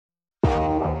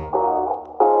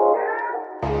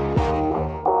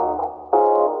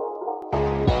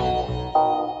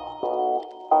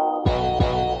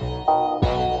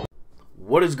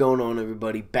What is going on,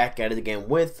 everybody? Back at it again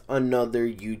with another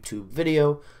YouTube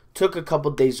video. Took a couple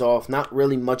days off, not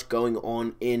really much going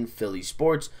on in Philly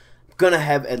sports. I'm gonna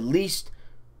have at least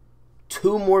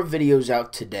 2 more videos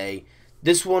out today.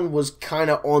 This one was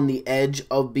kind of on the edge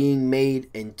of being made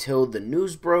until the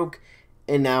news broke,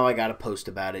 and now I gotta post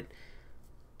about it.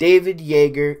 Dave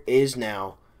Joerger is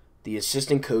now the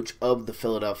assistant coach of the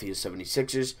Philadelphia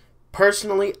 76ers.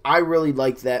 Personally, I really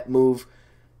like that move.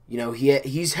 You know,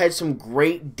 he's had some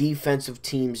great defensive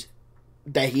teams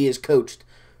that he has coached,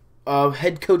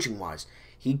 head coaching wise.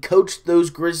 He coached those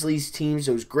Grizzlies teams,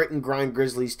 those grit and grind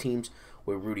Grizzlies teams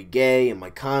with Rudy Gay and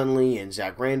Mike Conley and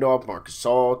Zach Randolph, Marc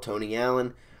Gasol, Tony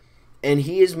Allen, and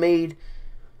he has made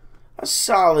a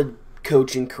solid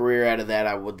coaching career out of that,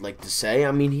 I would like to say.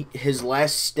 I mean, his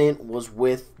last stint was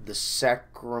with the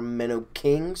Sacramento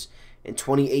Kings in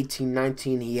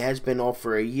 2018-19. He has been off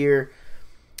for a year.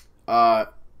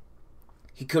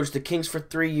 He coached the Kings for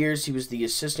 3 years. He was the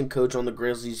assistant coach on the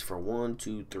Grizzlies for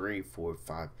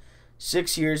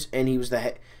 6 years, and he was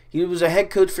a head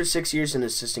coach for 6 years and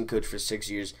assistant coach for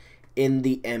 6 years in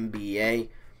the NBA.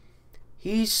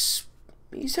 He's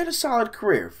had a solid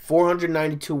career.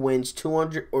 492 wins,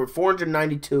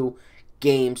 492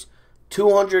 games,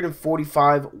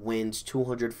 245 wins,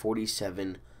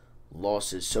 247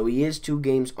 losses. So he is 2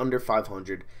 games under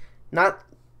 500. Not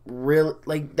really,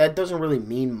 like, that doesn't really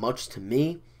mean much to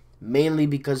me, mainly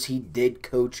because he did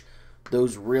coach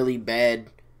those really bad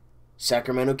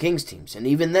Sacramento Kings teams. And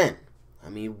even then, I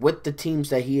mean, with the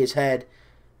teams that he has had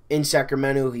in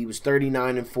Sacramento, he was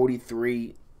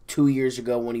 39-43 2 years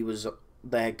ago when he was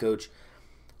the head coach.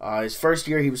 His first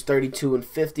year he was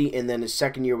 32-50, and then his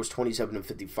second year was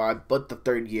 27-55. But the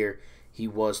third year he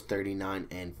was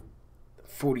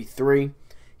 39-43.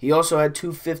 He also had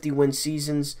 2 50-win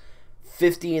seasons,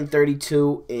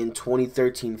 50-32 in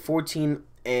 2013-14,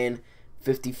 and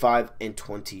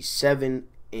 55-27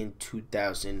 in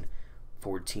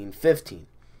 2014-15.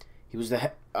 He's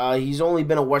only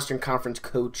been a Western Conference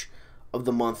Coach of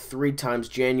the Month 3 times: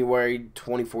 January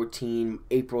 2014,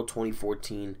 April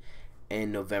 2014,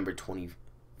 and November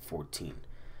 2014.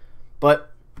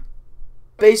 But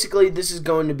basically, this is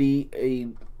going to be a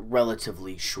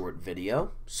relatively short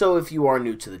video. So if you are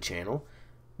new to the channel,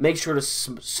 make sure to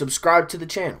subscribe to the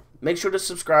channel. Make sure to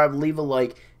subscribe, leave a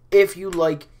like if you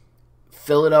like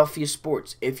Philadelphia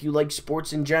sports, if you like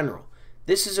sports in general.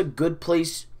 This is a good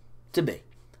place to be.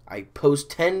 I post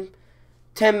 10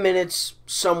 minutes,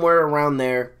 somewhere around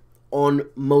there, on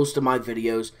most of my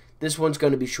videos. This one's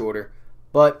going to be shorter,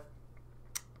 but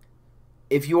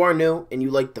if you are new and you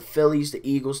like the Phillies, the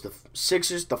Eagles, the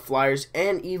Sixers, the Flyers,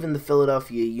 and even the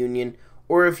Philadelphia Union,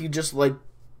 or if you just like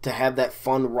to have that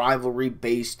fun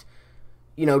rivalry-based,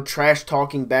 you know,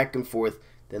 trash-talking back and forth,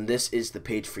 then this is the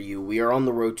page for you. We are on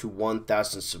the road to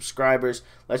 1,000 subscribers.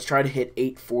 Let's try to hit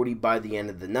 840 by the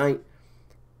end of the night.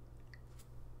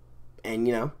 And,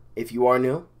 you know, if you are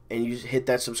new and you hit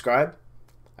that subscribe,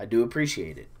 I do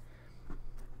appreciate it.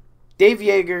 Dave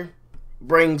Joerger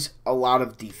brings a lot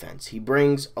of defense. He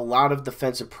brings a lot of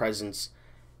defensive presence,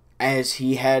 as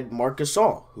he had Marc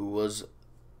Gasol, who was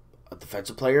a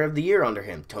defensive player of the year under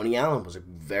him. Tony Allen was a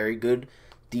very good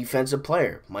defensive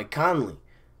player. Mike Conley,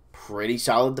 pretty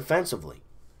solid defensively.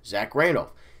 Zach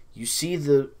Randolph. You see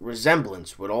the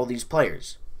resemblance with all these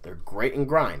players. They're grit and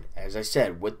grind. As I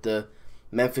said, with the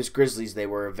Memphis Grizzlies, they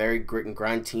were a very grit and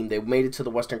grind team. They made it to the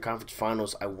Western Conference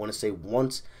Finals, I want to say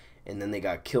once, and then they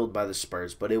got killed by the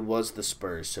Spurs. But it was the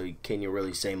Spurs, so can you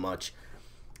really say much?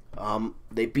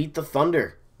 They beat the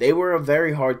Thunder. They were a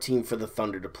very hard team for the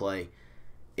Thunder to play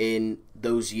in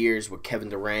those years with Kevin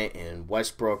Durant and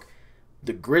Westbrook.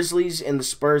 The Grizzlies and the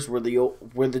Spurs were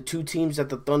the 2 teams that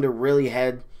the Thunder really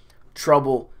had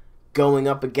trouble going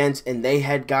up against, and they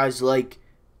had guys like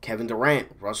Kevin Durant,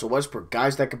 Russell Westbrook,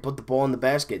 guys that could put the ball in the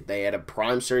basket. They had a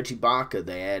prime Serge Ibaka.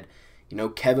 They had, you know,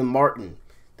 Kevin Martin.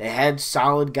 They had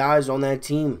solid guys on that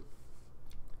team.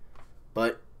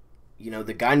 But, you know,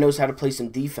 the guy knows how to play some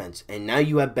defense. And now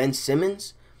you have Ben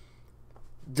Simmons.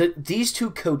 These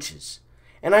 2 coaches,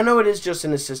 and I know it is just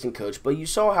an assistant coach, but you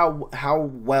saw how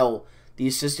well the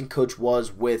assistant coach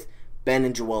was with Ben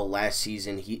and Joel last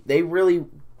season. They really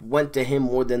went to him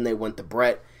more than they went to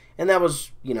Brett. And that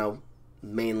was, you know,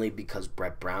 mainly because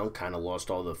Brett Brown kind of lost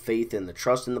all the faith and the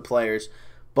trust in the players.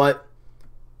 But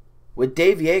with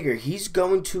Dave Joerger,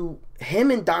 him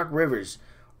and Doc Rivers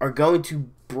are going to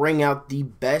bring out the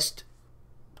best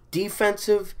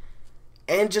defensive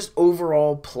and just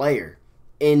overall player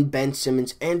in Ben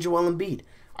Simmons and Joel Embiid.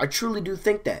 I truly do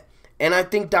think that. And I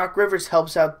think Doc Rivers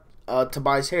helps out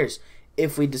Tobias Harris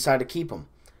if we decide to keep him.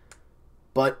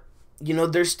 But you know,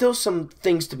 there's still some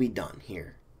things to be done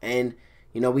here. And,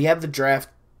 you know, we have the draft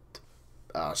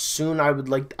soon.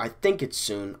 I think it's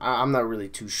soon. I'm not really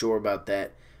too sure about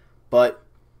that. But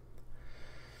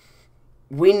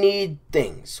we need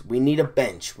things. We need a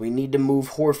bench. We need to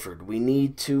move Horford. We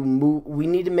need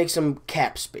to make some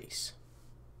cap space.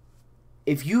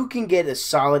 If you can get a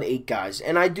solid 8 guys,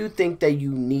 and I do think that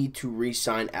you need to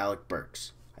re-sign Alec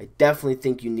Burks. I definitely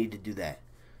think you need to do that.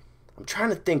 I'm trying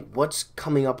to think what's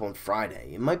coming up on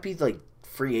Friday. It might be like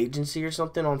free agency or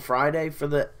something on Friday for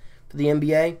the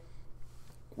NBA,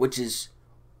 which is,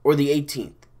 or the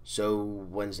 18th. So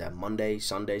when's that? Monday,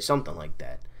 Sunday, something like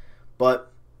that.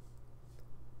 But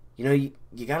you know,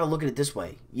 you got to look at it this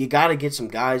way. You got to get some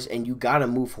guys, and you got to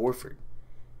move Horford.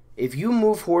 If you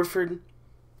move Horford,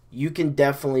 you can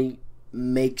definitely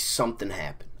make something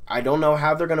happen. I don't know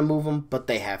how they're going to move him, but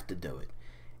they have to do it.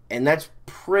 And that's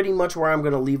pretty much where I'm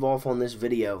going to leave off on this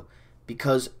video,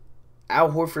 because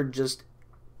Al Horford just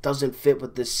doesn't fit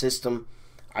with this system.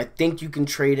 I think you can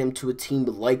trade him to a team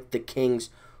like the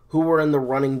Kings, who were in the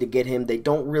running to get him. They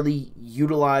don't really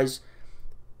utilize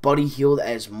Buddy Hield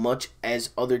as much as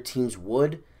other teams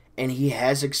would, and he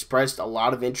has expressed a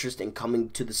lot of interest in coming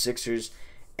to the Sixers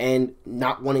and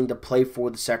not wanting to play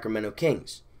for the Sacramento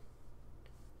Kings.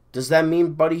 Does that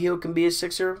mean Buddy Hield can be a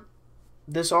Sixer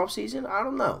this offseason? I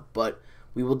don't know, but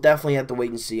we will definitely have to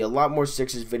wait and see. A lot more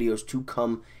Sixers videos to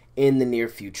come in the near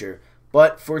future.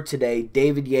 But for today,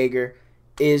 David Joerger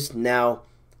is now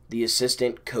the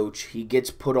assistant coach. He gets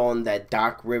put on that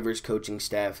Doc Rivers coaching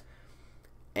staff.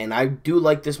 And I do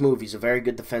like this move. He's a very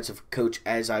good defensive coach,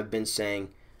 as I've been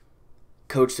saying.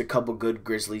 Coached a couple good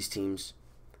Grizzlies teams.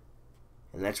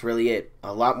 And that's really it.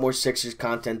 A lot more Sixers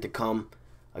content to come.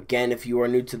 Again, if you are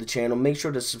new to the channel, make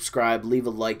sure to subscribe, leave a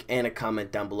like, and a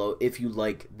comment down below if you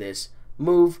like this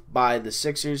move by the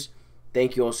Sixers.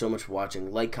 Thank you all so much for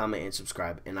watching. Like, comment, and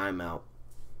subscribe. And I'm out.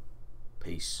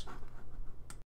 Peace.